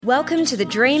Welcome to the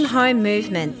Dream Home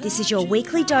Movement. This is your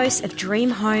weekly dose of dream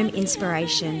home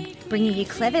inspiration, bringing you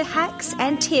clever hacks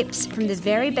and tips from the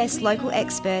very best local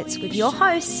experts with your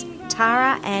hosts,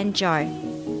 Tara and Joe.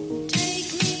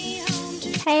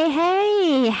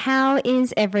 Hey, how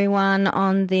is everyone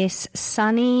on this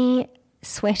sunny,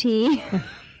 sweaty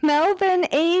Melbourne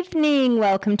evening?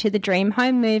 Welcome to the Dream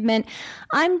Home Movement.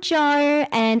 I'm Jo,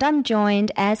 and I'm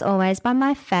joined, as always, by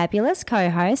my fabulous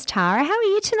co-host, Tara. How are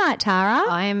you tonight, Tara?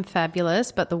 I am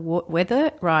fabulous, but the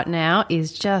weather right now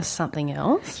is just something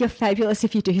else. You're fabulous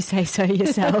if you do say so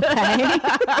yourself, eh?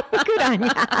 Good on you.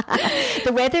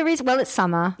 The weather is, well, it's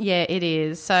summer. Yeah, it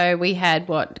is. So we had,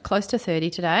 close to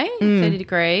 30 today, 30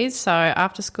 degrees. So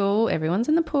after school, everyone's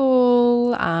in the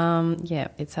pool. Yeah,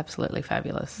 it's absolutely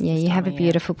fabulous. Yeah, you have a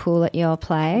beautiful pool at your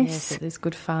place. Yes, it is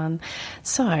good fun.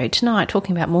 So tonight,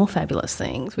 talking about more fabulous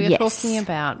things, we are talking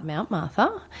about Mount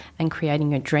Martha and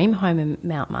creating a dream home in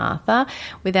Mount Martha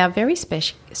with our very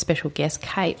special guest,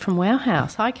 Kate from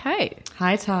Wowhaus. Hi, Kate.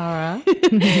 Hi, Tara.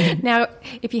 Now,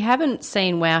 if you haven't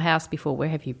seen Wowhaus before, where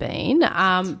have you been?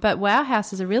 But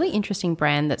Wowhaus is a really interesting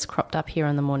brand that's cropped up here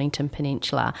on the Mornington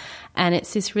Peninsula, and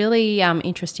it's this really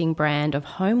interesting brand of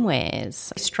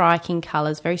homewares, striking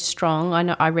colours, very strong.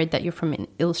 I read that you're from an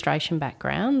illustration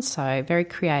background, so very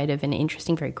creative and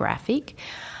interesting, very graphic.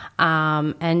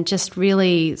 And just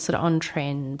really sort of on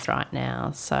trend right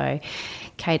now. So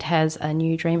Kate has a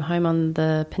new dream home on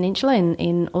the peninsula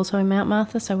in also in Mount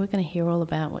Martha, so we're going to hear all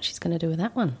about what she's going to do with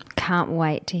that one. Can't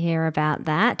wait to hear about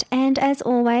that. And as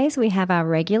always, we have our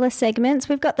regular segments.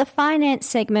 We've got the finance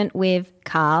segment with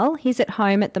Carl. He's at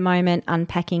home at the moment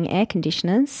unpacking air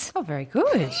conditioners. Oh, very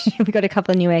good. We've got a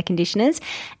couple of new air conditioners.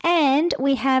 And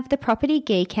we have the property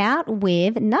geek out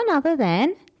with none other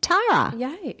than Tara.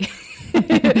 Yay.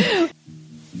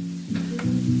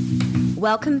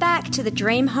 Welcome back to the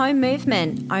Dream Home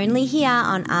Movement, only here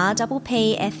on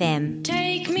RPP FM.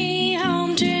 Take me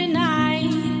home tonight.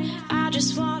 I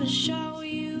just want to show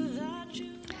you that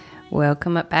you...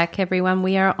 Welcome back, everyone.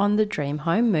 We are on the Dream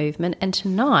Home Movement, and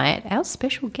tonight our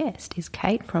special guest is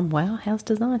Kate from Wowhaus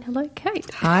Design. Hello, Kate.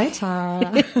 Hi,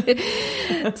 Tara.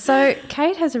 So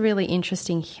Kate has a really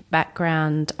interesting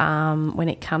background when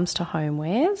it comes to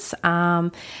homewares.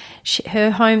 Her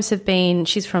homes have been,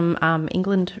 she's from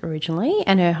England originally,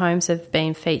 and her homes have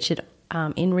been featured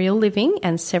in Real Living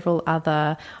and several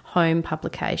other home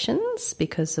publications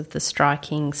because of the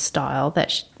striking style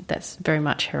that's very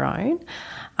much her own.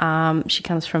 She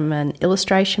comes from an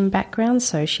illustration background,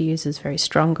 so she uses very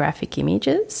strong graphic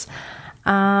images.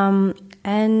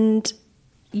 And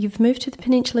you've moved to the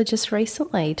peninsula just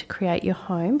recently to create your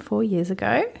home 4 years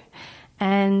ago,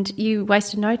 and you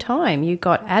wasted no time. You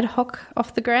got Ad Hoc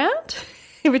off the ground,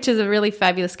 which is a really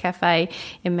fabulous cafe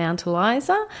in Mount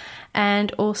Eliza,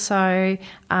 and also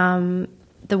the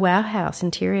Wowhaus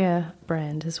interior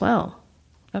brand as well.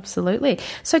 Absolutely.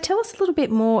 So tell us a little bit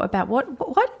more about why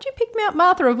did you pick Mount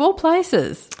Martha of all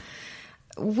places?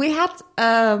 We had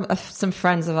some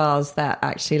friends of ours that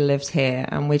actually lived here,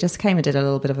 and we just came and did a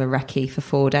little bit of a recce for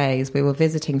 4 days. We were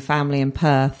visiting family in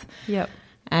Perth. Yep.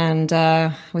 And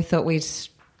we thought we'd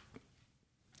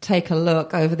take a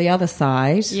look over the other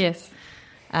side. Yes.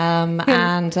 And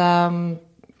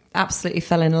absolutely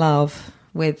fell in love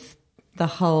with the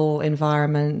whole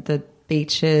environment, the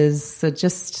beaches,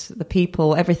 just the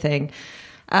people, everything.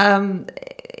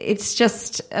 It's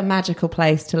just a magical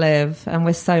place to live, and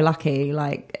we're so lucky.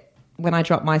 Like, when I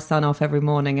drop my son off every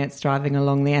morning, it's driving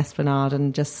along the esplanade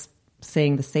and just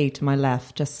seeing the sea to my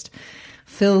left just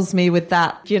fills me with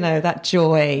that, that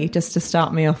joy just to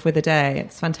start me off with a day.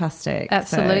 It's fantastic.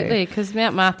 Absolutely, because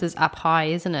Mount Martha's up high,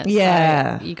 isn't it?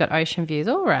 Yeah. So you got ocean views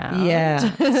all around.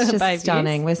 Yeah, it's just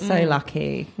stunning. We're so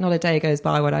lucky. Not a day goes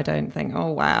by when I don't think,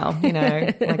 oh, wow,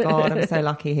 my God, I'm so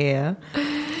lucky here.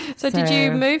 So did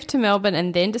you move to Melbourne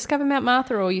and then discover Mount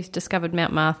Martha, or you discovered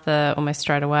Mount Martha almost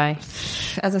straight away?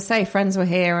 As I say, friends were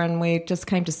here and we just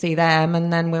came to see them,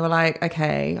 and then we were like,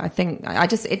 okay, I think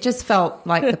it just felt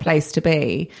like the place to be.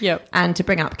 Yep. And to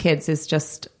bring up kids is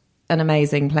just an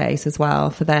amazing place as well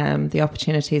for them. The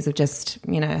opportunities of just,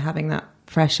 having that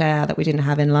fresh air that we didn't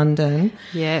have in London.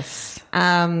 Yes.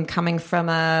 Coming from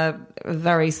a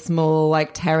very small,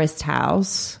 terraced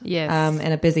house, yes,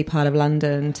 in a busy part of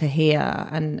London, to here,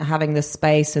 and having the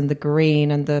space and the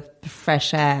green and the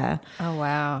fresh air. Oh,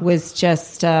 wow. Was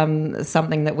just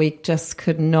something that we just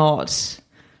could not,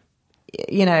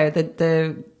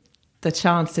 the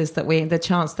chance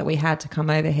that we had to come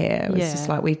over here was just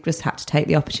like, we just had to take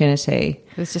the opportunity.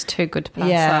 It was just too good to pass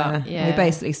up. Yeah. We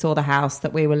basically saw the house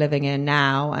that we were living in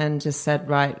now and just said,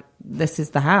 right, this is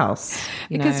the house.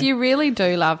 Because you really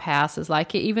do love houses.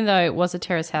 Like, even though it was a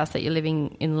terrace house that you're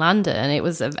living in London, it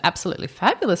was an absolutely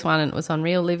fabulous one, and it was on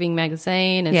Real Living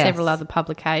magazine and several other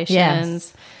publications.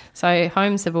 Yes. So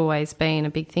homes have always been a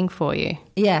big thing for you.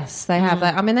 Yes, they have.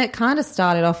 I mean, it kind of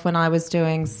started off when I was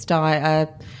doing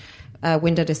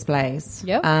window displays.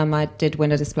 Yep. I did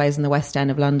window displays in the West End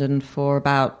of London for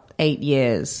about 8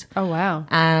 years. Oh, wow.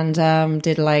 And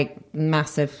did like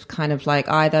massive kind of like,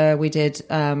 either we did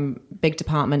big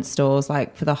department stores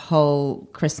like for the whole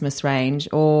Christmas range,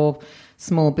 or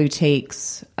small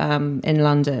boutiques in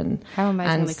London. How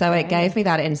amazing. And so it gave me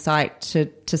that insight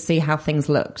to see how things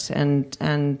looked,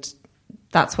 and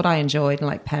that's what I enjoyed,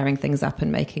 like pairing things up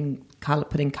and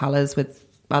putting colours with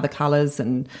other colours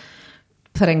and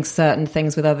putting certain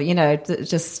things with other,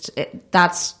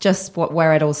 that's just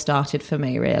where it all started for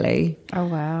me, really. Oh,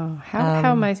 wow.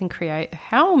 How amazing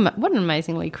what an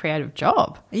amazingly creative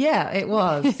job. Yeah, it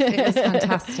was. It was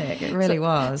fantastic. It really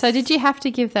was. So did you have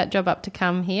to give that job up to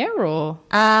come here, or?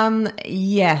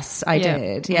 Yes, I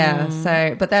did. Yeah.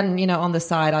 So, but then, on the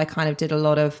side, I kind of did a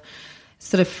lot of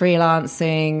sort of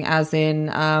freelancing, as in,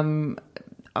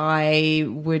 I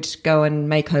would go and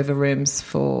make over rooms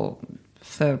for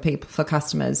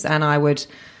customers, and I would,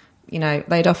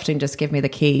 they'd often just give me the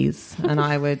keys and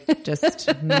I would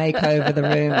just make over the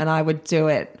room, and I would do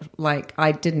it like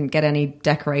I didn't get any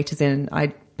decorators in.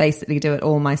 I'd basically do it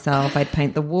all myself. I'd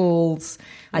paint the walls,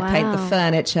 I'd paint the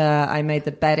furniture, I made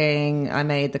the bedding, I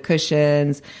made the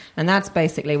cushions, and that's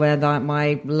basically where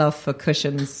my love for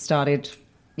cushions started.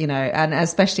 And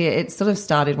especially it sort of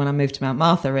started when I moved to Mount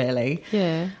Martha, really.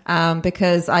 Yeah.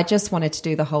 Because I just wanted to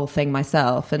do the whole thing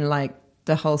myself, and like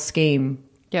the whole scheme.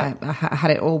 Yeah. I had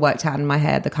it all worked out in my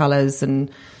head, the colours and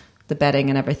the bedding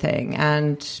and everything.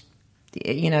 And,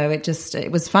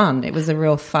 it was fun. It was a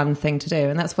real fun thing to do.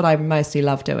 And that's what I mostly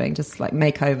love doing, just like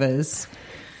makeovers.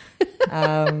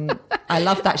 I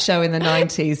loved that show in the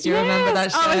 90s. Do you remember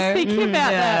that show? I was thinking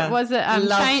about that. Was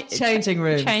it Changing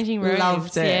Rooms? Changing Rooms.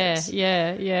 Loved it.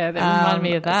 Yeah. That reminded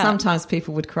me of that. Sometimes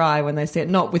people would cry when they see it,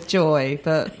 not with joy,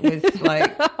 but with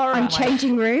like... On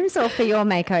Changing Rooms, or for your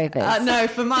makeovers? No,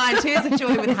 for mine, tears of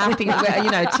joy with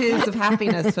happiness. Tears of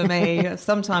happiness for me.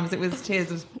 Sometimes it was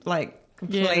tears of like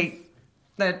complete... Yes.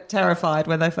 They're terrified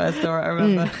when they first saw it. I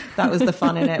remember that was the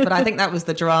fun in it, but I think that was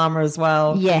the drama as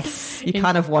well. Yes, you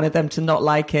kind of wanted them to not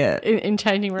like it in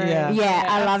Changing Rooms. Yeah,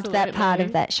 I loved that part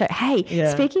of that show. Hey,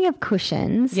 speaking of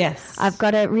cushions, yes, I've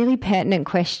got a really pertinent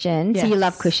question. Yes. So you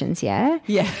love cushions, yeah?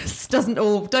 Yes. Don't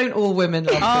all women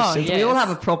love cushions? Yes. We all have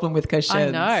a problem with cushions.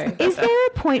 I know. Is there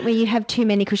a point where you have too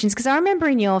many cushions? Because I remember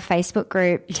in your Facebook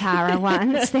group, Tara,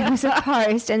 once there was a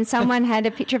post and someone had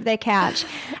a picture of their couch,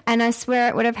 and I swear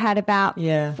it would have had about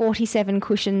 47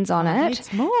 cushions on it.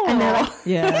 It's more. And they're like,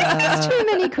 yeah. too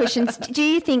many cushions. Do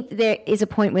you think there is a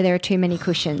point where there are too many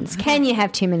cushions? Can you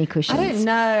have too many cushions? I don't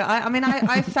know. I mean,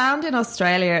 I found in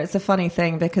Australia, it's a funny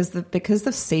thing because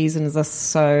the seasons are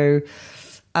so...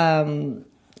 they're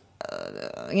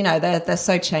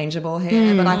so changeable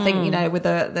here. But I think, with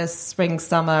the spring,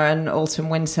 summer and autumn,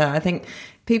 winter, I think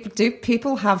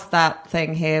people have that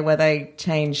thing here where they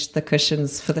change the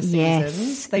cushions for the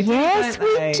seasons. They do, yes,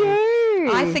 don't they? we do.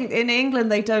 I think in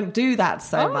England they don't do that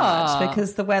so much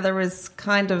because the weather is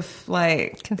kind of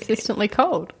like consistently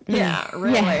cold. Yeah,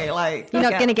 really. Yeah. Like you're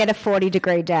not going to get a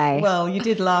 40-degree day. Well, you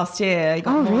did last year. You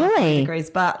got more than 40 degrees,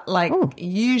 but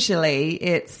usually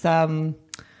it's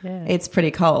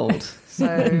pretty cold.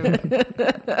 So,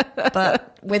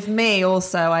 but with me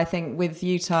also, I think with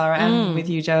you, Tara, and with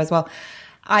you, Joe, as well,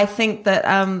 I think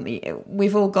that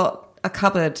we've all got a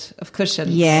cupboard of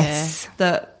cushions. Yes.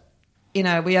 That,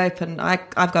 we open.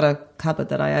 I've got a cupboard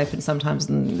that I open sometimes,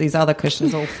 and these other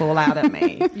cushions all fall out at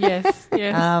me. Yes.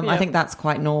 I think that's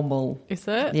quite normal. Is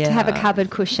it? Yeah. To have a cupboard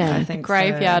cushion. I think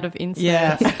graveyard of incense.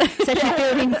 Yeah. So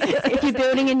if you're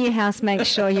building a new house, make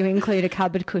sure you include a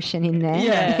cupboard cushion in there.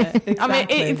 Yeah, exactly. I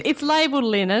mean, it's labelled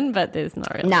linen, but there's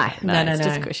not really. No. It's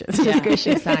just cushions. Yeah,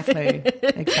 just cushions.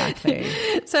 Exactly.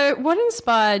 So what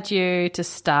inspired you to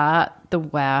start the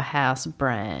Wowhaus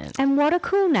brand? And what a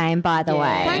cool name, by the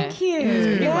way. Thank you.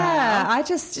 Yeah, it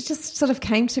just sort of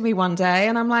came to me one day,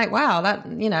 and I'm like, wow, that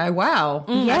wow.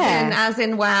 As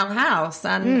in Wowhaus,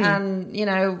 and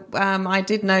I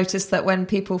did notice that when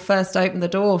people first opened the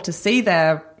door to see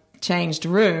their changed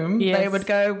room, they would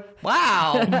go,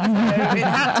 wow. So it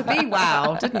had to be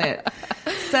wow, didn't it?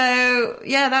 So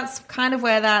that's kind of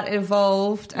where that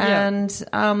evolved, and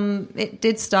it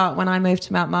did start when I moved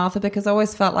to Mount Martha, because I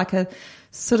always felt like a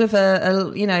sort of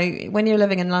when you're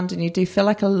living in London, you do feel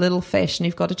like a little fish, and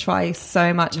you've got to try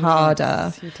so much harder.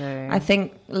 Yes, you do. I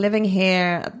think living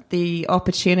here, the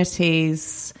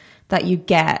opportunities that you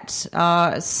get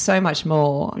are so much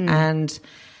more. And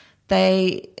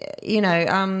they,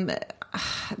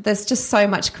 there's just so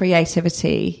much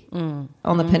creativity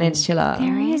on the peninsula.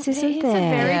 There is, isn't there? It's a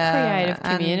very creative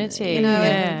community.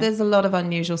 And, there's a lot of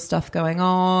unusual stuff going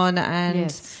on, and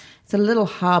it's a little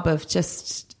hub of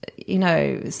just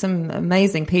some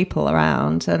amazing people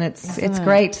around, and it's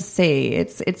great to see.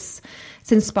 It's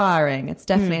inspiring. It's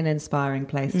definitely an inspiring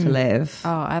place to live.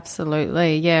 Oh,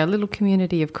 absolutely. Yeah, a little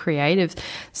community of creatives.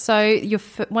 So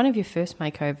one of your first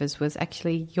makeovers was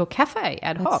actually your cafe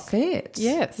ad hoc. That's it.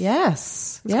 Yes.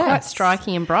 It's quite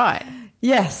striking and bright.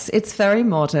 Yes, it's very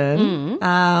modern.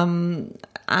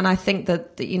 And I think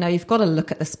that, you've got to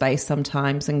look at the space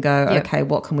sometimes and go, okay,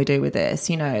 what can we do with this?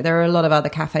 There are a lot of other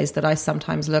cafes that I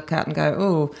sometimes look at and go,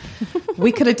 oh,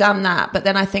 we could have done that. But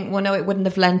then I think, well, no, it wouldn't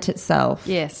have lent itself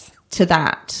to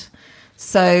that.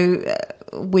 So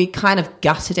we kind of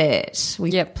gutted it.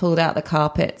 We pulled out the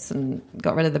carpets and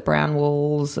got rid of the brown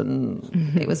walls,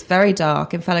 and it was very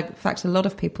dark. In fact, a lot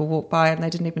of people walked by and they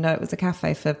didn't even know it was a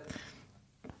cafe for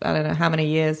I don't know how many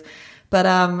years. But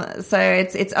so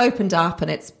it's opened up, and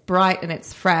it's bright and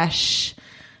it's fresh,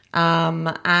 and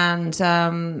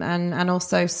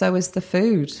also so is the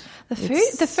food.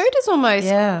 The food is almost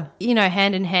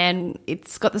hand in hand.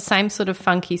 It's got the same sort of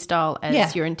funky style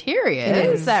as your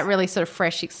interiors. That really sort of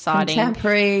fresh, exciting,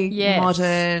 contemporary,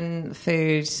 modern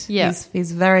food. Yeah,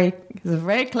 he's a very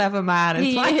clever man.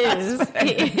 He is.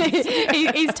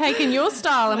 He's taken your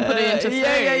style and put it into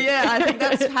food. Yeah. I think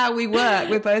that's how we work.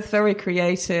 We're both very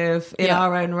creative in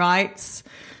our own rights.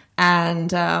 And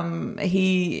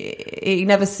he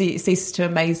never ceases to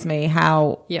amaze me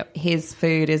how his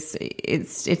food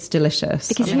it's delicious.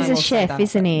 Because he's a chef,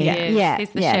 isn't he? Yeah.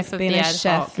 He's the chef of been the a ad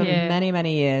chef hoc. for many,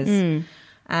 many years.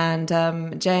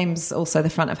 And James, also the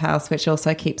front of house, which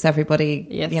also keeps everybody,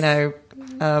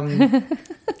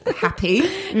 happy.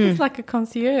 It's like a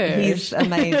concierge. He's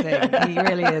amazing. He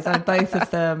really is. And both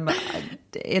of them,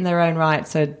 in their own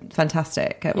rights, are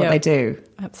fantastic at what they do.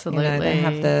 Absolutely. They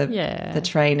have the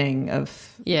training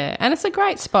of... Yeah, and it's a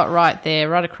great spot right there,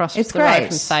 right across the road from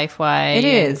Safeway. It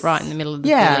is. Right in the middle of the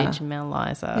village in Mount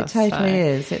Eliza. It totally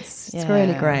is. It's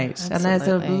really great. Absolutely. And there's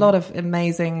a lot of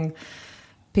amazing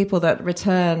people that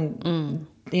return,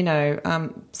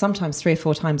 sometimes 3 or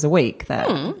 4 times a week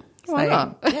there. Why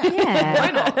not? Yeah.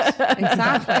 Why not?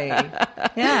 Exactly.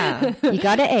 Yeah. You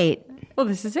got to eat. Well,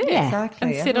 this is it. Yeah.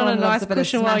 Exactly. And sit on a nice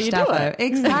cushion while you do it.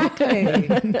 Exactly.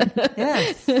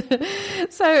 Yes.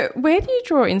 So where do you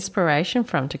draw inspiration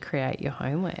from to create your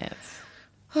homewares?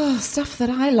 Oh, stuff that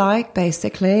I like,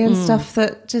 basically, and stuff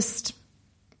that just,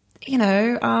 I've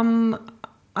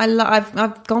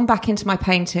gone back into my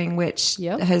painting, which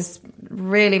has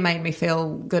really made me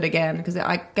feel good again, because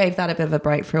I gave that a bit of a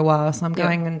break for a while, so I'm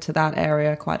going into that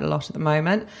area quite a lot at the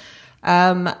moment.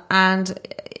 And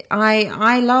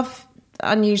I love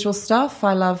unusual stuff.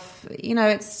 I love,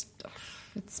 it's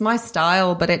my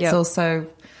style, but it's also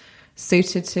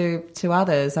suited to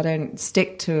others. I don't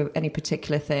stick to any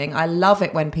particular thing. I love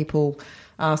it when people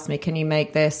ask me, can you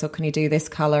make this, or can you do this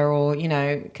color, or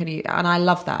can you, and I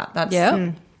love that.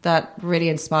 That really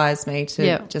inspires me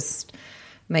to just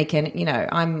make it.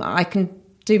 I can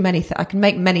do I can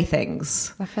make many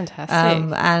things. That's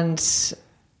fantastic. And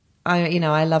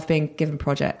I love being given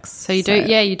projects. So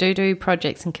you do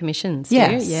projects and commissions.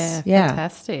 Yes. Yeah.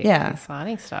 Fantastic. Yeah.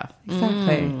 Exciting stuff.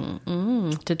 Exactly.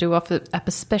 To do up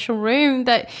a special room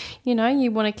that,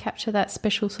 you want to capture that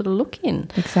special sort of look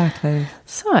in. Exactly.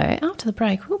 So after the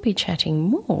break, we'll be chatting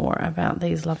more about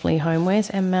these lovely homewares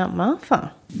and Mount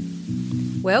Martha.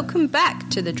 Welcome back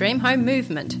to the Dream Home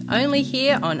Movement, only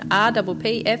here on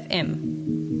RPP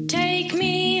FM. Take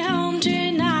me home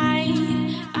tonight.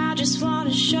 I just want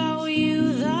to show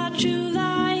you the true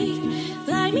light.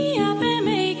 Light me up and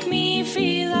make me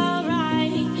feel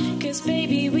alright. 'Cause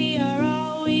baby, we are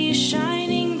always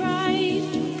shining bright.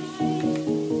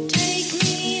 Take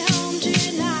me home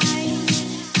tonight.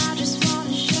 I just want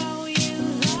to show you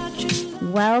the true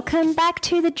light. Welcome back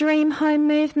to the Dream Home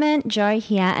Movement. Jo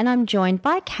here, and I'm joined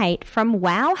by Kate from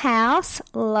Wowhaus.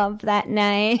 Love that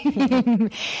name.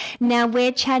 Now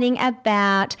we're chatting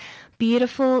about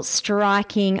beautiful,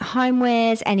 striking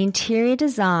homewares and interior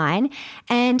design.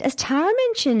 And as Tara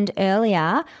mentioned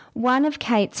earlier, one of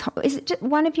Kate's, is it just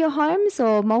one of your homes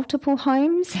or multiple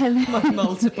homes?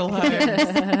 Multiple homes.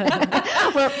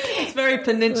 Well, it's very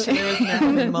peninsular,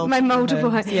 isn't it? My multiple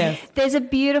homes. Yes. There's a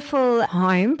beautiful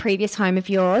home, previous home of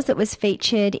yours, that was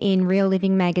featured in Real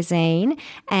Living magazine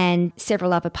and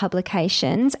several other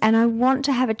publications. And I want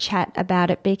to have a chat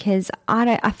about it because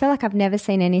I feel like I've never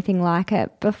seen anything like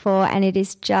it before, and it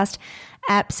is just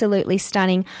Absolutely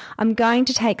stunning. I'm going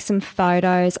to take some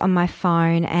photos on my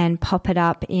phone and pop it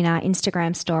up in our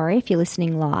Instagram story if you're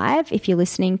listening live. If you're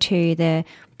listening to the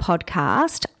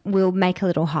podcast, we'll make a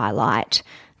little highlight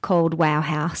called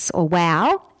Wowhaus or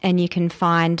Wow, and you can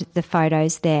find the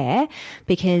photos there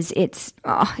because it's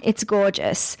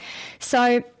gorgeous.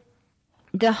 So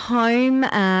the home,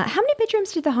 how many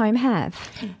bedrooms did the home have?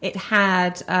 It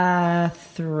had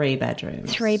 3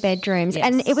 bedrooms. 3 bedrooms. Yes.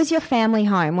 And it was your family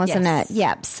home, wasn't Yes. it?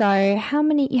 Yep. So how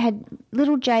many, you had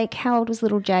little Jake. How old was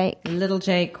little Jake? Little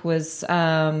Jake was,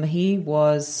 he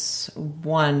was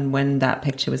 1 when that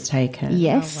picture was taken.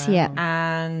 Yes, yeah.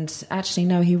 And actually,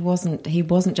 no, he wasn't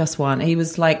just 1. He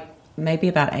was like maybe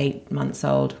about 8 months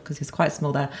old because he was quite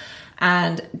small there.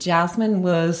 And Jasmine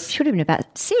was Should have been about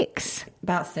 6.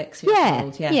 about 6 years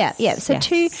old. Yes. Yeah. So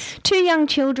Yes. two young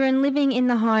children living in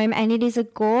the home, and it is a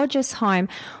gorgeous home.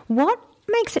 What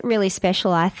makes it really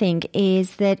special, I think,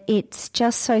 is that it's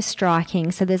just so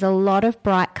striking. So there's a lot of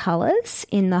bright colours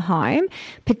in the home,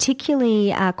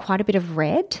 particularly quite a bit of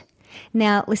red.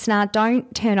 Now, listener,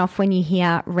 don't turn off when you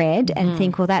hear red and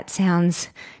think, well, that sounds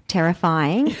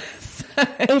terrifying.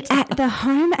 The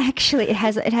home actually it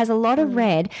has a lot of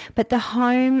red, but the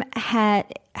home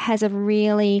has a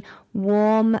really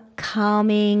warm,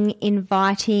 calming,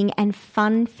 inviting and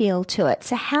fun feel to it.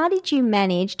 So how did you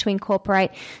manage to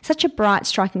incorporate such a bright,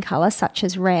 striking colour such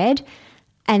as red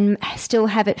and still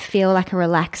have it feel like a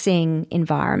relaxing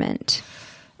environment?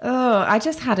 Oh, I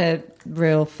just had a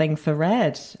real thing for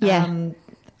red. Yeah.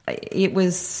 It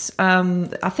was,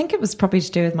 I think it was probably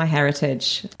to do with my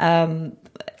heritage.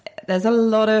 There's a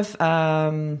lot of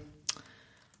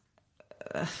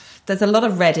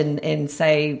red in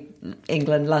say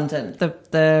England, London.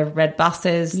 The red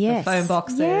buses, Yes. the phone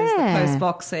boxes, Yeah. the post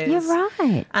boxes. You're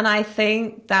right. And I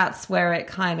think that's where it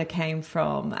kind of came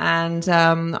from. And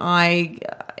there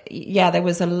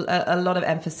was a lot of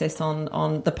emphasis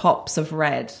on the pops of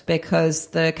red because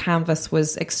the canvas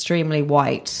was extremely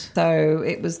white. So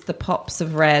it was the pops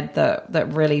of red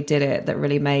that really did it, that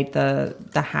really made the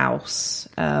house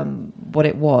what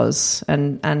it was,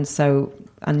 and so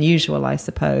unusual, I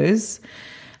suppose.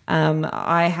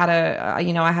 I have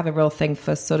a real thing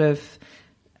for sort of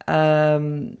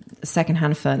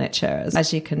secondhand furniture,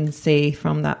 as you can see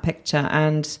from that picture,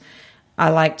 and I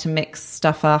like to mix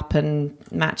stuff up and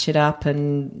match it up,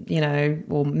 and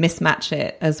or mismatch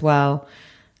it as well.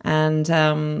 And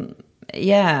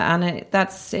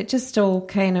it just all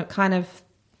kind of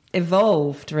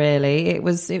evolved. Really,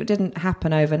 it didn't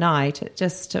happen overnight. It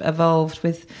just evolved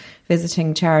with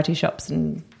visiting charity shops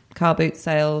and car boot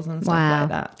sales and stuff Wow. like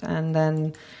that, and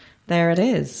then there it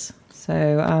is.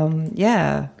 So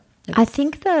I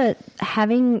think that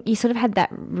you sort of had that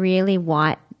really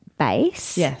white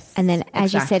base. Yes, And then,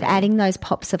 as you said, exactly. adding those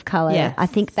pops of colour, Yes. I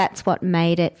think that's what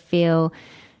made it feel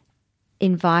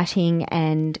inviting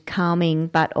and calming,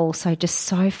 but also just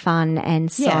so fun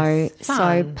and so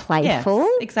fun. playful.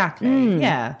 Yes, exactly.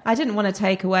 Yeah, I didn't want to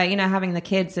take away, having the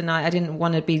kids, and I didn't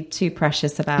want to be too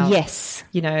precious about, Yes.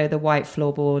 the white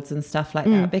floorboards and stuff like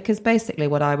that. Because basically,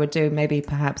 what I would do, maybe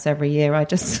perhaps every year, I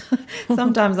just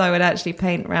sometimes I would actually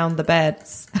paint around the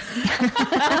beds.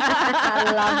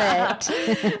 I love it.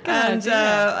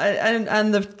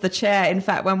 and the chair. In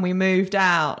fact, when we moved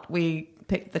out, we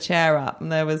picked the chair up and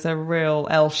there was a real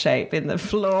L shape in the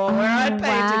floor where I'd painted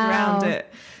around it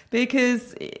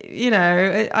because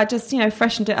I just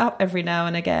freshened it up every now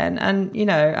and again, and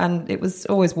and it was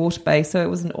always water based, so it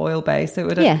was an oil base, so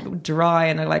it would dry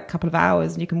in a couple of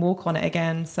hours and you can walk on it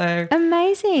again. So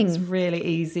Amazing. it's really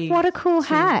easy. What a cool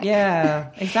hack. Yeah,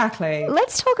 exactly.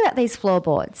 Let's talk about these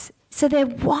floorboards. So they're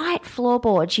white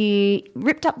floorboards. You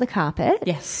ripped up the carpet.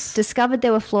 Yes. Discovered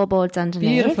there were floorboards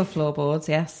underneath. Beautiful floorboards.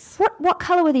 Yes. What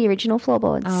colour were the original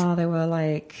floorboards? Oh, they were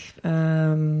like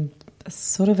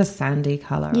sort of a sandy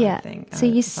colour, yeah. I think. So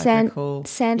you if I recall.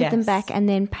 sanded them Yes. back and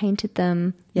then painted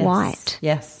them Yes. white.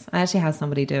 Yes. I actually had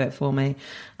somebody do it for me,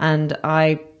 and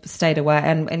I stayed away.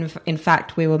 And in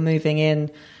fact, we were moving in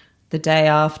the day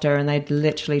after, and they'd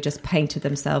literally just painted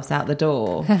themselves out the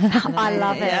door. I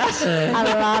love it. I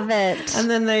love it. And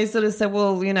then they sort of said,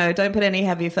 well, don't put any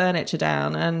heavy furniture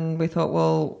down. And we thought,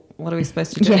 well, what are we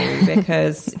supposed to do? Yeah.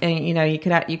 Because, you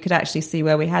could actually see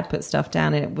where we had put stuff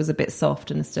down, and it was a bit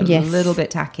soft and still Yes. a little bit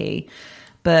tacky.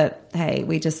 But, hey,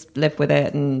 we just lived with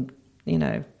it, and, You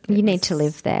need to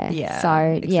live there. Yeah, So,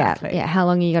 exactly. yeah. How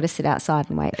long you got to sit outside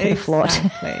and wait for the floor to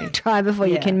Exactly. dry before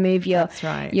you Yeah, can move that's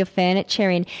right. your furniture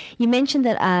in? You mentioned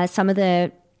that some of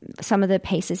the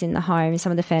pieces in the home,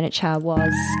 some of the furniture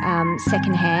was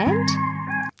secondhand.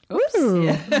 Oops. Ooh,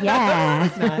 Yeah. Yeah.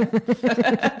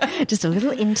 Just a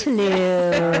little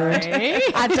interlude.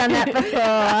 I've done that before.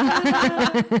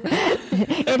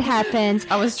 It happens.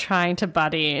 I was trying to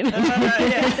butt in.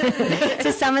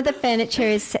 So some of the furniture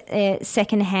is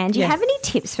secondhand. Do you have any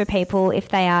tips for people if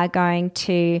they are going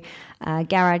to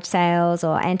garage sales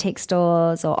or antique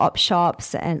stores or op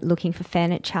shops and looking for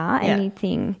furniture?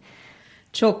 Anything?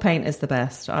 Chalk paint is the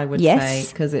best, I would say,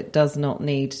 because it does not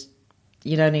need,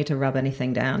 you don't need to rub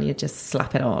anything down. You just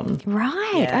slap it on.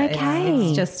 Right, Yeah, okay.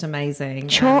 It's just amazing.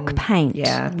 Chalk paint.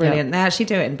 Yeah, brilliant. They actually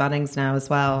do it in Bunnings now as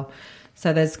well.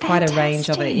 So there's quite a range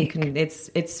of it. You can.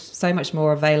 It's so much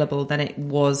more available than it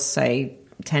was, say,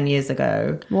 10 years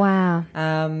ago. Wow.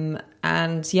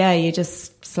 And yeah, you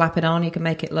just slap it on. You can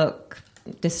make it look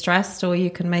distressed, or you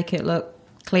can make it look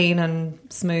clean and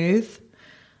smooth.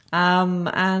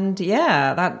 And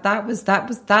yeah,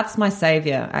 that's my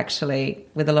savior actually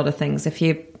with a lot of things. If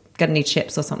you got any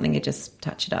chips or something, you just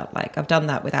touch it up. Like I've done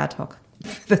that with ad hoc.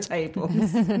 The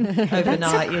tables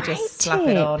overnight, you just slap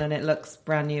it on and it looks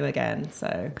brand new again.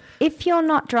 So if you're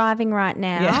not driving right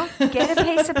now, get a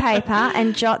piece of paper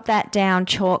and jot that down.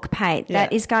 Chalk paint.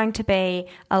 That is going to be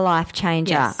a life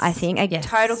changer. I think a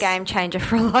total game changer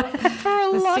for a lot of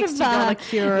 $60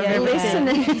 cure of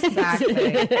listeners.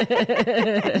 Exactly.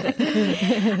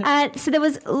 So there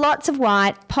was lots of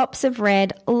white, pops of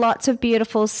red, lots of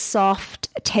beautiful soft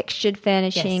textured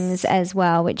furnishings as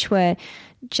well, which were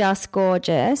just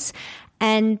gorgeous.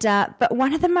 And but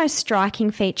one of the most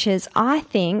striking features, I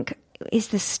think, is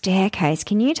the staircase.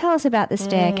 Can you tell us about the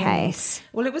staircase?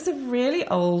 Well, it was a really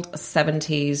old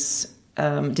 70s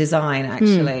design,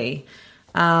 actually.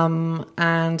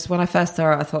 And when I first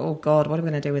saw it, I thought, oh, God, what are we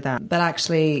going to do with that? But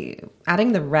actually,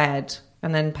 adding the red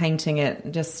and then painting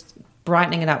it, just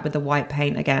brightening it up with the white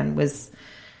paint again was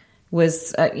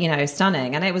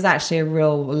stunning. And it was actually a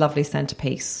real lovely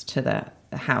centerpiece to the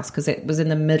house because it was in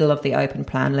the middle of the open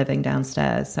plan living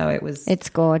downstairs. So it's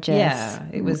gorgeous. Yeah,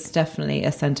 it was definitely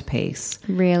a centerpiece.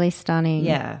 Really stunning.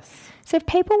 Yes. So if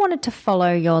people wanted to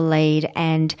follow your lead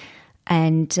and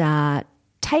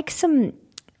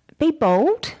be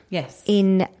bold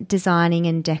in designing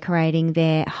and decorating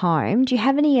their home, do you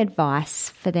have any advice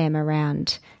for them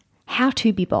around how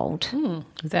to be bold?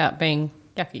 Without being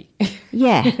yucky.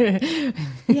 Yeah.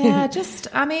 Yeah,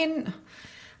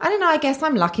 I don't know, I guess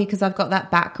I'm lucky because I've got that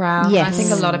background. Yes. I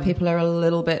think a lot of people are a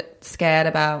little bit scared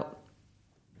about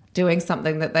doing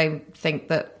something that they think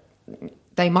that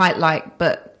they might like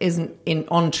but isn't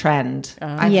on trend.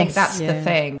 I think that's the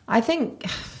thing. I think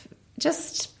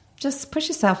just push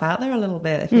yourself out there a little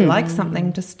bit. If you like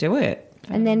something, just do it.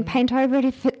 And then paint over it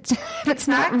if it's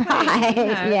not right. If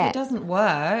it doesn't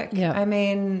work. Yeah. I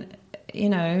mean,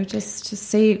 just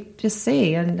see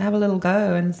and have a little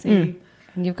go and see.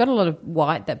 And you've got a lot of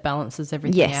white that balances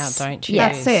everything out, don't you?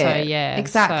 That's it. So, yeah.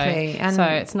 Exactly. So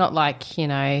it's not like,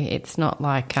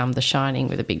 The Shining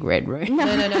with a big red room. No.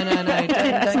 Don't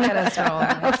get us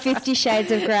wrong. Or 50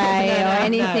 Shades of Grey or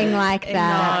anything like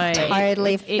that. No.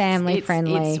 Totally family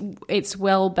friendly. It's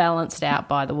well balanced out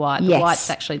by the white. The white's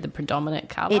actually the predominant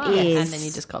colour. It is. And then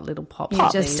you just got little pops.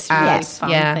 Just really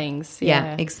fun things.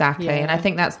 Yeah, exactly. Yeah. And I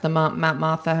think that's the Mount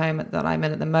Martha home that I'm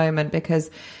in at the moment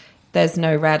because there's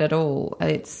no red at all.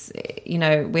 It's,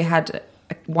 we had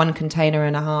one container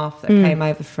and a half that came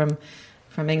over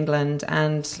from England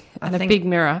and I think, a big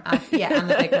mirror. And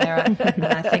the big mirror. And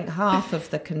I think half of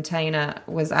the container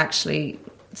was actually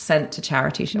sent to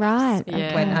charity shops. Right.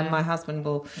 And my husband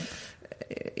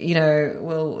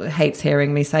hates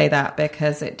hearing me say that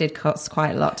because it did cost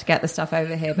quite a lot to get the stuff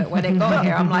over here. But when it got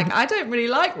here, I'm like, I don't really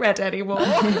like red anymore.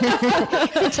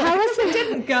 So tell us, it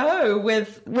didn't go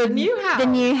with the new house. The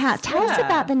new house. Tell us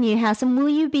about the new house, and will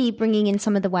you be bringing in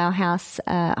some of the Wowhaus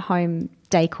home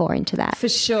decor into that? For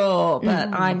sure,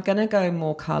 but I'm going to go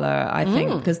more colour, I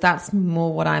think, because that's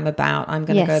more what I'm about. I'm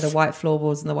going to go the white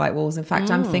floorboards and the white walls. In fact,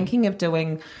 I'm thinking of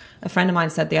doing. A friend of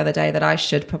mine said the other day that I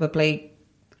should probably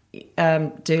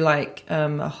do like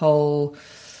a whole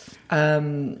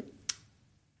mood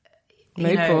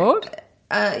board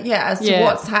as to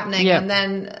what's happening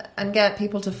and get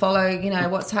people to follow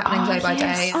what's happening day by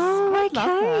day.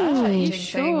 Changing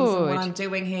things and what I'm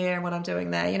doing here and what I'm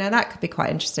doing there. That could be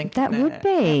quite interesting. That would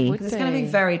be. It's going to be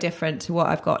very different to what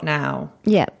I've got now.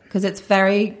 Yeah. Because it's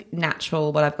very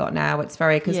natural what I've got now. It's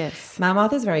very, because Mount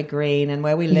Martha's very green and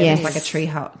where we live is like a tree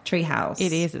house.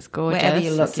 It is, it's gorgeous. Wherever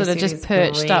you look, it's sort of just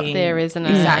perched green. Up there, isn't it?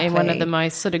 Exactly. In one of the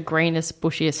most sort of greenest,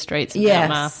 bushiest streets in Mount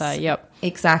Martha. Yep.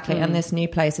 Exactly. And this new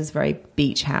place is very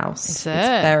beach house. It's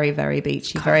very, very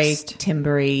beachy, very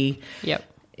timbery. Yep.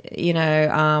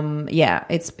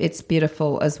 It's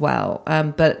beautiful as well.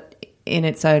 But in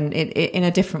its own, in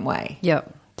a different way.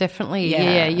 Yep. definitely.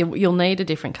 Yeah. You'll need a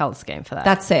different colour scheme for that.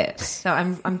 That's it. So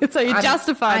I'm So you're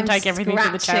justified to take everything to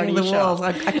the scratching charity shop. walls.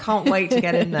 I can't wait to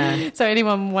get in there. So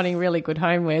anyone wanting really good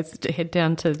homewares, to head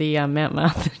down to the Mount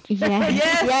Martha. Yeah,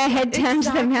 Yes, yeah. Head down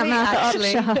to the Mount Martha op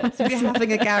actually. shop. So we're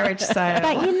having a garage sale.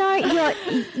 But you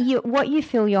know, what you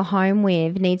fill your home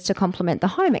with needs to complement the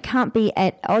home. It can't be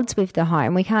at odds with the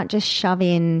home. We can't just shove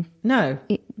in. No.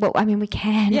 Well, I mean, we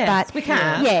can. Yes, but we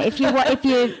can. Yeah, if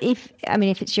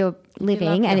it's your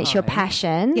living and it's your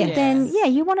passion, Yes. then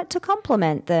you want it to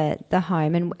complement the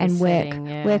home and work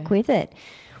setting, work with it.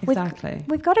 Exactly.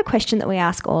 We've got a question that we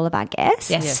ask all of our guests.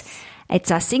 Yes.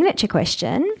 It's our signature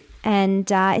question, and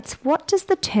it's, what does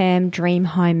the term dream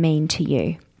home mean to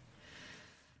you?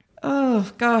 Oh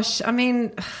gosh, I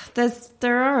mean,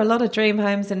 there are a lot of dream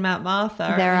homes in Mount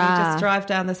Martha. There and are. You just drive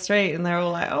down the street and they're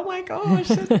all like, "Oh my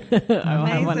gosh, I'll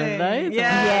have one of those.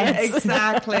 Yeah,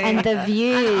 exactly. And the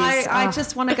views. And I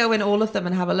just want to go in all of them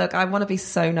and have a look. I want to be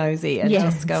so nosy and Yes.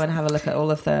 just go and have a look at all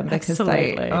of them because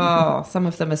Absolutely. some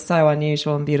of them are so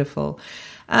unusual and beautiful.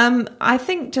 I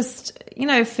think just,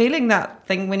 feeling that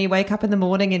thing when you wake up in the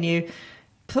morning and you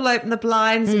pull open the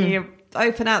blinds and you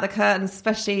open out the curtains,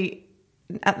 especially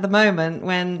at the moment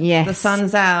when Yes. the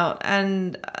sun's out,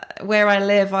 and where I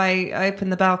live, I open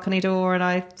the balcony door and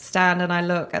I stand and I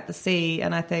look at the sea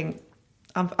and I think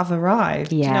I've arrived.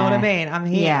 Do you know what I mean? I'm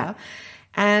here. Yeah.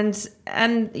 And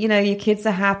your kids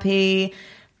are happy,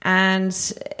 and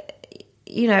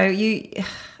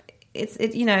it's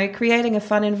creating a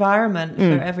fun environment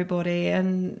for everybody,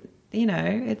 and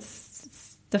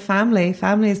it's the family.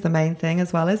 Family is the main thing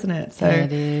as well, isn't it? So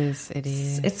it is.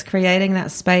 It's creating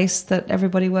that space that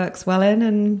everybody works well in,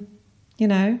 and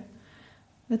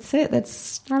that's it.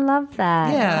 I love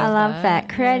that. Yeah. I love that.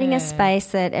 Creating Yeah. a space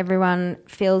that everyone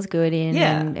feels good in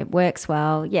and it works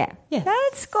well. Yeah. Yes.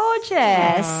 That's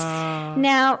gorgeous.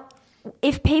 Now,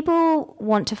 if people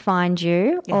want to find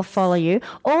you or follow you,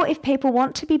 or if people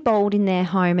want to be bold in their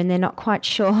home and they're not quite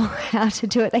sure how to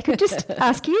do it, they could just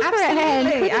ask you for a hand,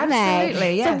 couldn't they?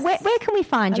 Absolutely, yes. So where can we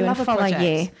find you and follow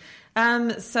you?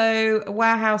 So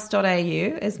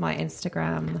wowhaus.au is my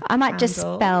Instagram. I might just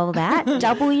handle. spell that.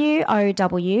 WOWHAUS.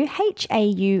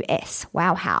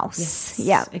 Wowhaus. Yes,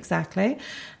 Yeah. exactly.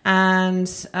 And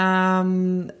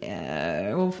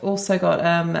we've also got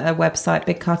a website,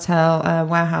 Big Cartel,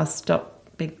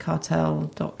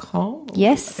 wowhaus.bigcartel.com.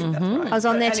 Yes. I think that's right. I was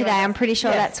on there But today. anyway, I'm pretty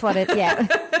sure yes. that's what it, yeah.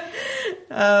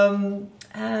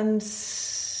 And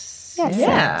So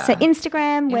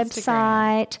Instagram,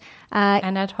 website,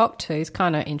 And ad hoc too is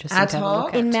kind of interesting Ad to have a look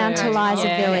hoc? at In too. Mount Eliza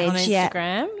Village, on yeah.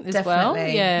 Instagram as well.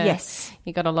 Definitely. Yeah, Yes.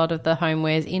 You got a lot of the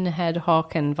homewares in ad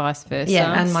hoc and vice versa.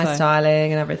 yeah, and my so-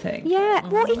 styling and everything. Yeah,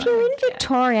 well, if you're in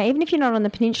Victoria, even if you're not on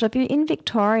the peninsula, if you're in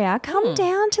Victoria, come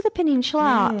down to the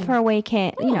peninsula for a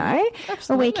weekend. A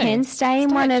Absolutely. weekend. Stay in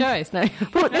Stay one at of Joe's, no.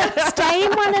 well, stay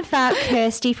in one of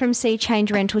Kirsty from Sea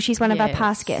Change Rental. She's one of our Yes.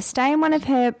 past guests. Stay in one of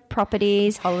her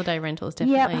properties. Holiday rentals,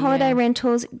 definitely. Yep, holiday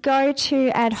rentals. Go to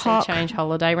ad hoc. Sea Change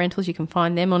Holiday Rentals. You can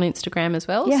find them on Instagram as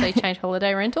well. Yeah. Sea Change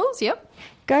Holiday Rentals. Yep.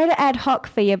 Go to ad hoc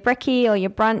for your brekkie or your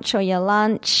brunch or your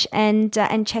lunch, and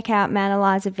check out Mount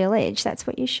Eliza Village. That's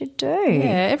what you should do.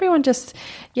 Yeah, everyone just,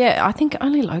 I think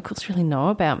only locals really know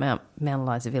about Mount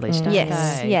Eliza Village, don't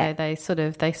Yes, they? yeah. They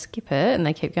skip it and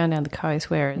they keep going down the coast,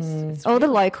 whereas it's All the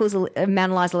locals,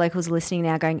 Mount Eliza locals are listening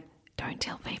now going, don't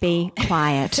tell people. Be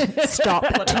quiet. Stop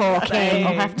talking.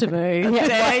 I'll have to move.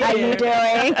 What are you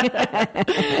doing?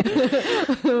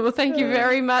 Well, thank you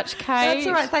very much, Kate. That's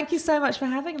all right. Thank you so much for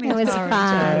having me. It was Tara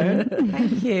fun. and Jo.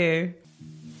 Thank you.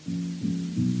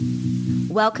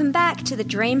 Welcome back to the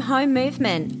Dream Home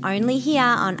Movement, only here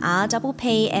on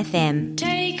RPP FM.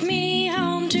 Take me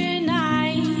home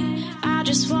tonight. I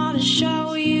just want to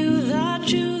show you the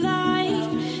true light.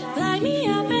 Light me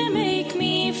up and make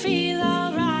me feel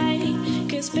alright.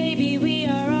 'Cause baby, we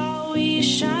are always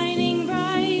shining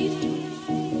bright.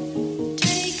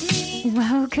 Take me.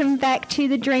 Welcome back to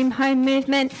the Dream Home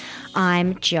Movement.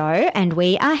 I'm Jo, and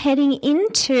we are heading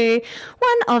into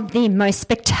one of the most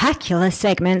spectacular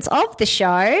segments of the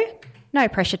show. No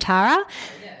pressure, Tara.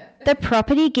 The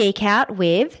Property Geek Out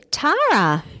with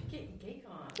Tara.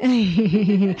 What do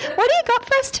you got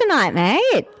for us tonight, mate?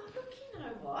 Look, you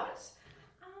know what?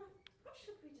 What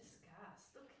should we discuss?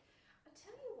 Look, I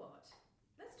tell you what.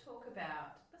 Let's talk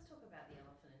about the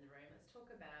elephant in the room. Let's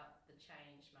talk about the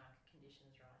change market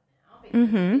conditions right now, because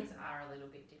things are a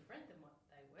little bit different than what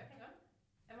they were. Hang on.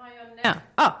 Am I on now?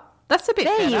 Oh, that's a bit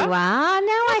There better. you are.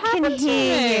 Now I can happened to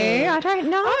hear me? you. I don't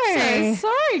know. I'm so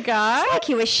sorry, guys. Like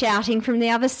you were shouting from the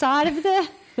other side of the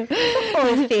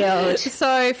Football field.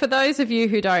 So for those of you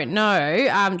who don't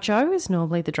know, Jo is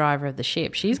normally the driver of the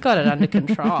ship. She's got it under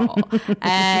control.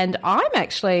 And I'm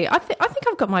actually, I think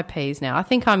I've got my P's now. I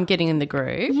think I'm getting in the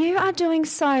groove. You are doing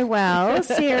so well,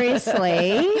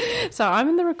 seriously. So I'm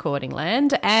in the recording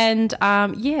land. And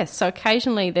yes, so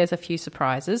occasionally there's a few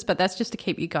surprises, but that's just to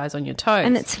keep you guys on your toes.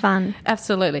 And it's fun.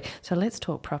 Absolutely. So let's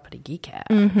talk property geek out.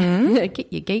 Mm-hmm.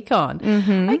 Get your geek on.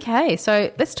 Mm-hmm. Okay,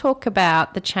 so let's talk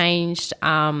about the changed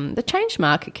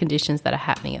market conditions that are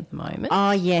happening at the moment.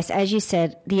 Oh, yes. As you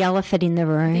said, the elephant in the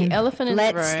room. The elephant in the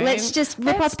room. Let's just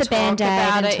rip off the Band-Aid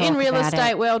and talk in real about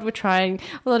estate it. world, we're trying,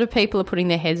 a lot of people are putting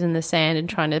their heads in the sand and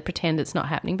trying to pretend it's not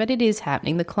happening, but it is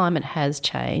happening. The climate has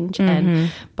changed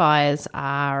and buyers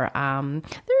are,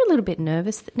 they're a little bit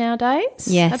nervous nowadays.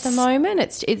 Yes. At the moment.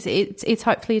 It's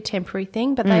hopefully a temporary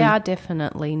thing, but they are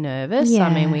definitely nervous. Yeah.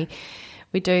 I mean,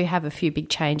 we do have a few big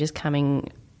changes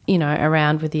coming,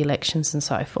 around with the elections and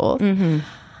so forth. Mm-hmm.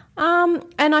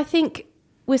 And I think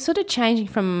we're sort of changing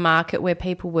from a market where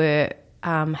people were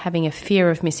having a fear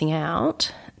of missing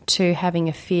out to having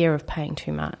a fear of paying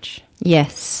too much.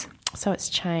 Yes. So it's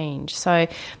changed. So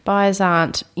buyers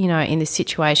aren't, in this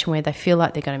situation where they feel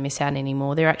like they're going to miss out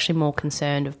anymore. They're actually more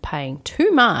concerned of paying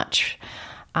too much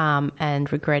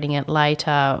and regretting it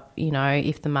later,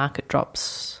 if the market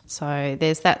drops. So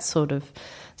there's that sort of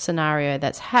scenario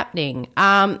that's happening.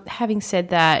 Having said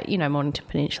that, Mornington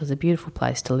Peninsula is a beautiful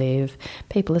place to live.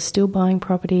 People are still buying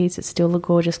properties. It's still a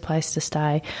gorgeous place to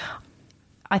stay.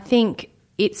 I think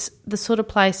it's the sort of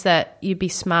place that you'd be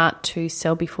smart to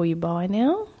sell before you buy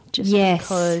now, just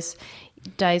because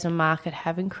days on market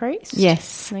have increased.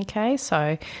 Yes. Okay,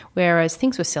 so whereas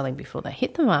things were selling before they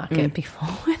hit the market,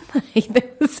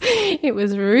 it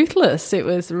was ruthless. It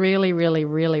was really, really,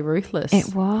 really ruthless.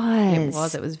 It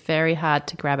was. It was very hard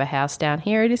to grab a house down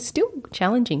here. It is still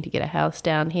challenging to get a house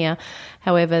down here.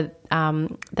 However,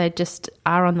 they just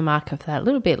are on the market for that a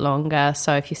little bit longer.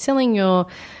 So if you're selling your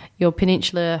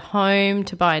Peninsula home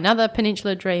to buy another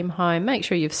Peninsula dream home, make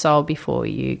sure you've sold before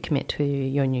you commit to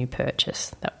your new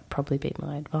purchase. That would probably be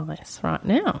my advice right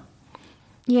now.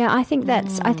 Yeah, I think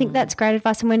that's great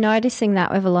advice, and we're noticing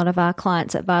that with a lot of our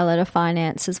clients at Violetta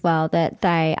Finance as well, that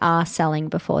they are selling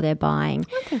before they're buying.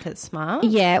 I think it's smart.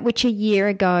 Yeah, which a year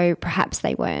ago perhaps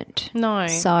they weren't. No.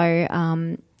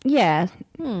 So,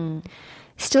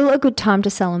 still a good time to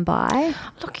sell and buy.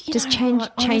 Look, just change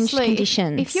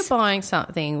conditions. If you're buying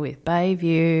something with bay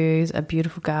views, a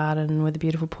beautiful garden with a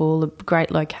beautiful pool, a great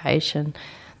location,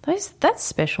 that's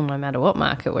special no matter what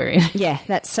market we're in. Yeah,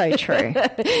 that's so true.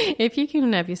 If you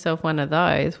can have yourself one of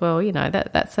those, well,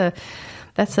 that's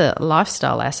a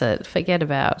lifestyle asset. Forget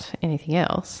about anything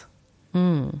else.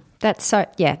 That's so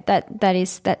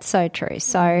that's so true.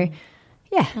 So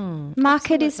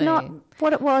market is not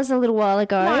what it was a little while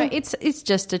ago. No, it's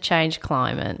just a changed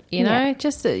climate, Yeah.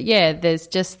 There's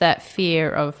just that fear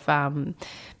of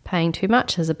paying too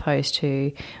much as opposed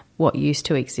to what used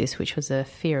to exist, which was a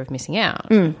fear of missing out,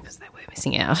 because they were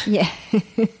missing out. Yeah.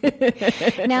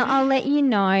 Now I'll let you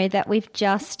know that we've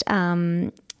just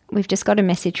got a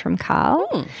message from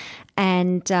Carl.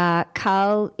 And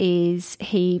Carl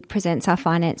he presents our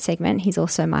finance segment. He's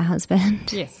also my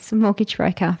husband. Yes. He's a mortgage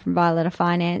broker from Violetta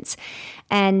Finance.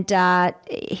 And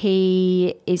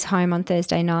he is home on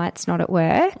Thursday nights, not at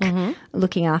work,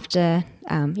 looking after,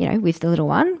 with the little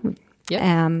one.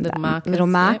 Yep. Little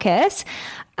Marcus.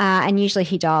 And usually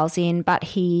he dials in, but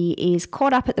he is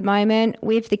caught up at the moment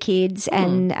with the kids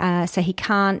and so he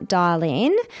can't dial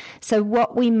in. So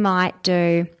what we might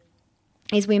do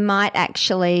is we might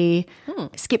actually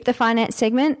skip the finance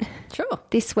segment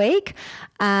this week.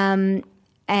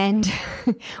 And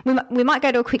we might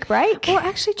go to a quick break. Well,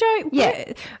 actually,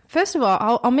 Jo, first of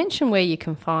all, I'll mention where you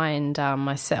can find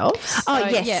myself. So,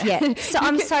 yes. So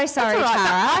I'm so sorry, right.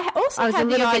 Tara. I was a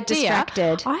little bit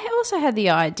distracted. I also had the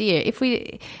idea if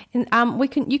you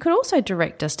could also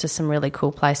direct us to some really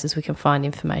cool places we can find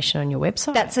information on your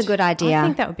website. That's a good idea. I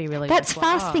think that would be really That's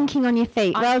worthwhile. fast thinking on your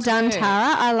feet. Well done,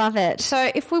 Tara. I love it.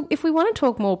 So if we want to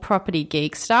talk more property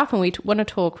geek stuff and we want to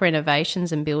talk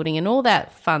renovations and building and all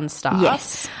that fun stuff,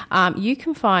 yes. You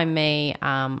can find me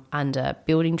under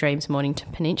Building Dreams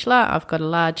Mornington Peninsula. I've got a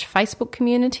large Facebook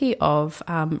community of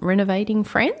renovating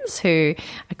friends who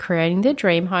are creating their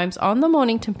dream homes on the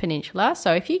Mornington Peninsula.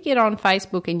 So if you get on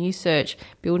Facebook and you search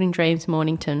Building Dreams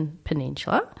Mornington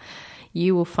Peninsula,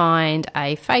 you will find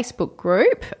a Facebook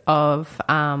group of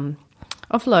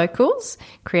locals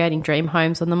creating dream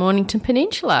homes on the Mornington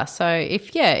Peninsula. So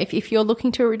if you're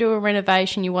looking to do a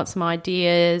renovation, you want some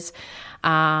ideas,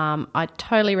 I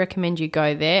totally recommend you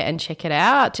go there and check it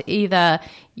out. Either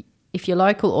if you're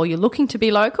local or you're looking to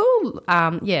be local,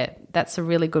 that's a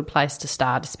really good place to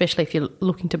start, especially if you're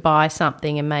looking to buy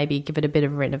something and maybe give it a bit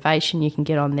of renovation. You can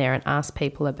get on there and ask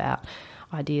people about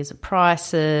ideas of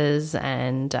prices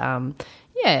and,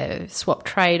 swap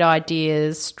trade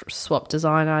ideas, swap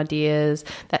design ideas.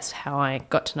 That's how I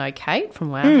got to know Kate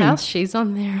from Wowhaus. She's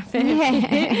on there a fair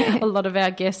bit. A lot of our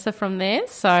guests are from there.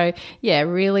 So,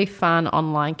 really fun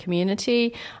online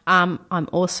community. I'm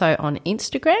also on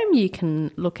Instagram. You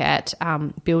can look at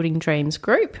Building Dreams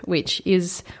Group, which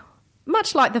is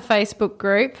much like the Facebook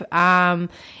group.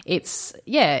 It's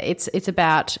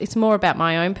more about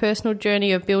my own personal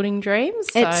journey of building dreams.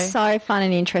 It's so fun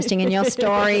and interesting, and your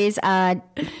stories are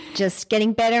just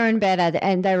getting better and better,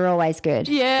 and they're always good.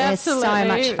 Yeah, they're absolutely. So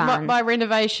much fun. My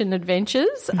renovation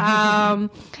adventures. And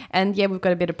we've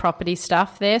got a bit of property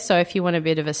stuff there. So if you want a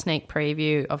bit of a sneak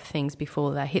preview of things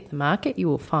before they hit the market, you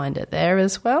will find it there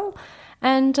as well.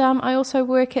 And I also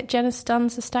work at Janice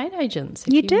Dunn's Estate Agents.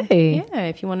 You do? Yeah,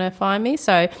 if you want to find me.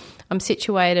 So I'm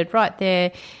situated right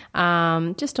there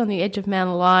just on the edge of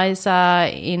Mount Eliza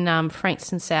in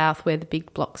Frankston South where the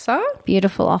big blocks are.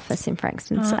 Beautiful office in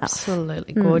Frankston South.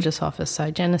 Absolutely gorgeous office. So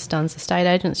Janice Dunn's Estate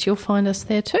Agents, you'll find us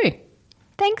there too.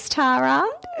 Thanks, Tara.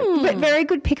 Very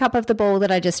good pickup of the ball that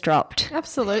I just dropped.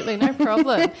 Absolutely, no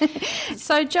problem.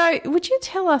 So, Jo, would you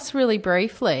tell us really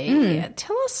briefly,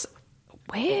 tell us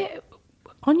where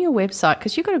on your website,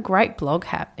 because you've got a great blog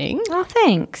happening. Oh,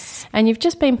 thanks. And you've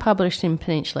just been published in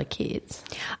Peninsula Kids.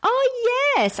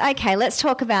 Oh, yes. Okay, let's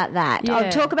talk about that. Yeah.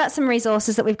 I'll talk about some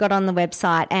resources that we've got on the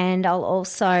website, and I'll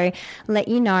also let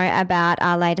you know about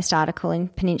our latest article in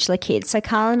Peninsula Kids. So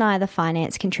Carl and I are the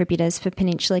finance contributors for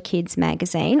Peninsula Kids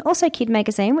magazine, also Kid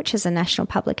Magazine, which is a national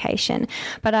publication.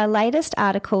 But our latest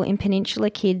article in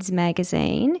Peninsula Kids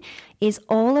magazine is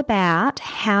all about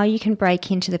how you can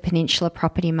break into the Peninsula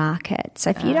property market.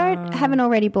 So if you haven't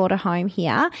already bought a home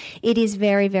here, it is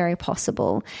very, very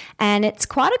possible. And it's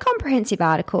quite a comprehensive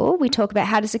article. We talk about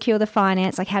how to secure the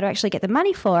finance, like how to actually get the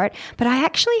money for it. But I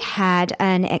actually had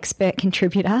an expert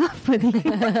contributor for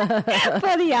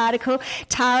the article.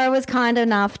 Tara was kind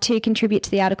enough to contribute to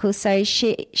the article. So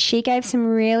she gave some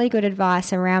really good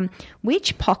advice around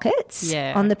which pockets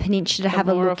on the peninsula to have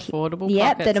a look. More affordable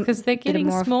pockets, because they're getting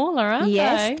smaller, aren't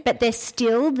they? But they're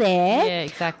still there. Yeah,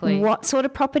 exactly. What sort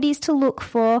of properties to look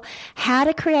for, how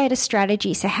to create a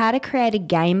strategy, so how to create a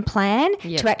game plan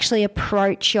to actually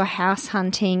approach your house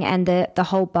hunting and the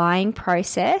whole buying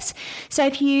process. So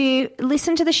if you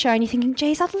listen to the show and you're thinking,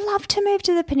 geez, I'd love to move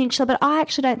to the peninsula, but I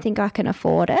actually don't think I can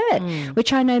afford it,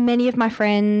 which I know many of my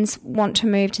friends want to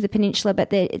move to the peninsula, but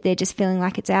they're just feeling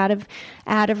like it's out of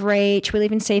reach. We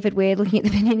live in Seaford, we're looking at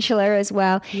the peninsula as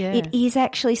well. Yeah. It is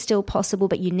actually still possible,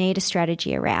 but you need a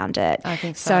strategy around it. I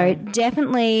think so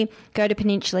definitely go to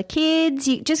Peninsula Kids.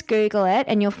 You just Google it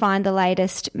and you'll find the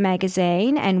latest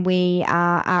magazine, and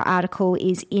our article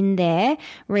is in there.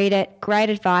 Read it. Great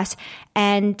advice.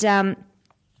 And I've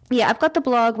got the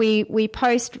blog. We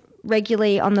post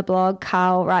regularly on the blog.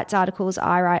 Carl writes articles,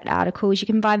 I write articles. You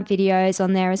can find videos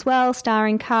on there as well,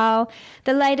 starring Carl.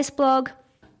 The latest blog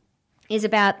is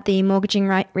about the mortgaging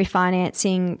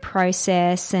refinancing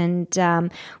process, and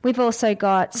we've also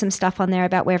got some stuff on there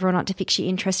about whether or not to fix your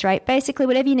interest rate. Basically,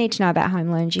 whatever you need to know about home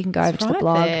loans, you can go over to the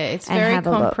blog It's and very have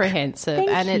a look. comprehensive,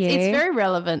 and it's very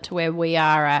relevant to where we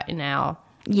are at in our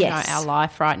our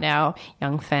life right now,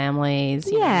 young families,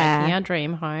 making our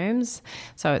dream homes.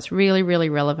 So it's really, really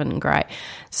relevant and great.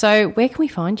 So where can we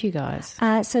find you guys?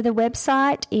 So the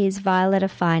website is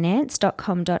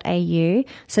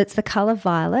violettafinance.com.au. So it's the colour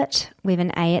violet with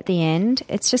an A at the end.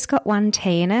 It's just got one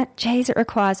T in it. Geez, it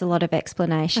requires a lot of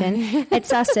explanation.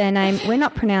 It's our surname. We're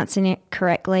not pronouncing it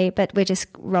correctly, but we're just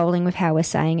rolling with how we're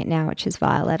saying it now, which is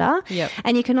Violetta. Yep.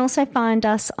 And you can also find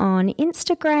us on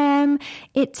Instagram.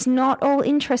 It's not all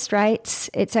interest rates.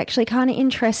 It's actually kind of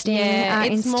interesting. Yeah,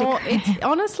 it's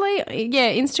honestly,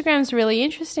 Instagram's really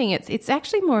interesting. It's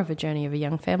actually more of a journey of a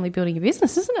young family building a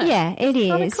business, isn't it? Yeah, it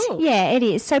is. Cool. Yeah, it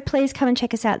is. So please come and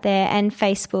check us out there, and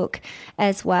Facebook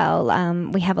as well.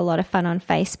 We have a lot of fun on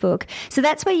Facebook. So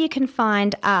that's where you can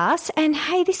find us. And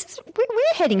hey,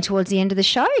 we're heading towards the end of the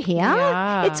show here.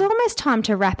 Yeah. It's almost time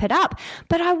to wrap it up.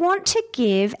 But I want to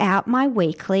give out my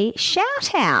weekly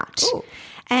shout out. Ooh.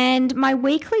 And my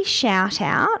weekly shout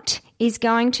out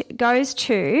goes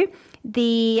to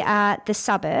the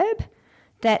suburb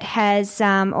that has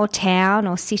or town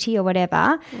or city or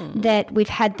whatever that we've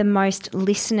had the most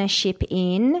listenership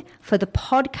in for the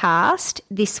podcast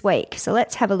this week. So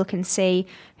let's have a look and see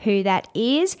who that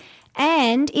is.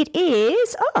 And it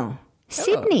is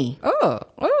Sydney.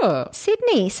 Oh.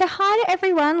 Sydney. So hi to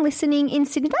everyone listening in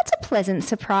Sydney. That's a pleasant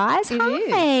surprise.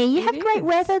 Hi. You have great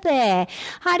weather there.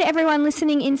 Hi to everyone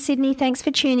listening in Sydney. Thanks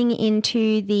for tuning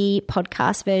into the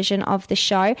podcast version of the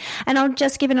show. And I'll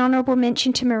just give an honourable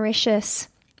mention to Mauritius.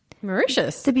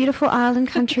 Mauritius? The beautiful island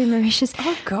country Mauritius.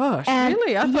 Oh, gosh.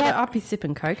 Really? I thought I'd be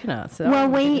sipping coconuts. So well,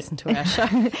 we listen to our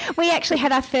show. We actually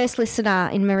had our first listener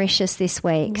in Mauritius this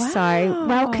week. Wow. So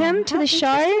welcome to the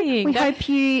show. We hope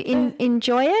you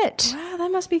enjoy it. Wow, they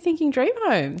must be thinking dream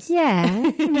homes. Yeah.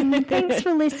 Thanks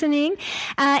for listening.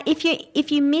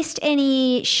 If you missed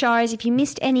any shows, if you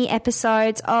missed any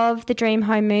episodes of the Dream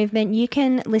Home Movement, you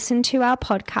can listen to our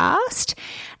podcast.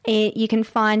 You can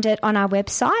find it on our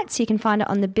website. So you can find it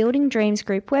on the Building Dreams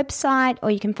Group website,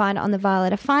 or you can find it on the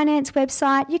Violetta Finance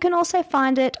website. You can also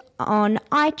find it on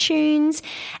iTunes.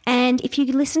 And if you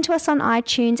listen to us on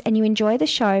iTunes and you enjoy the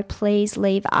show, please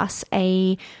leave us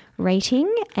a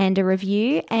rating and a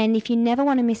review. And if you never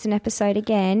want to miss an episode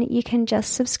again, you can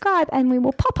just subscribe and we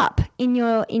will pop up on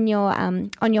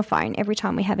your phone every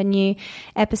time we have a new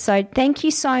episode. Thank you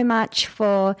so much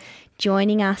for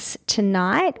joining us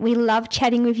tonight. We love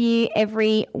chatting with you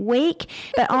every week.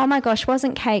 But oh my gosh,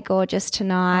 wasn't Kate gorgeous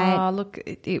tonight? Oh, look,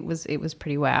 it was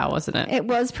pretty wow, wasn't it? It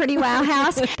was pretty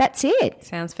Wowhaus. That's it.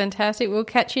 Sounds fantastic. We'll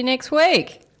catch you next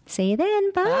week. See you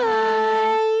then.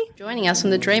 Bye. Joining us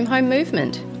on the Dream Home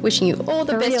Movement. Wishing you all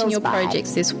the best in your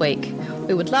projects this week.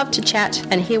 We would love to chat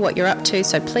and hear what you're up to,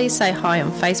 so please say hi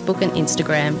on Facebook and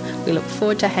Instagram. We look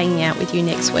forward to hanging out with you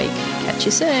next week. Catch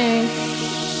you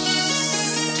soon.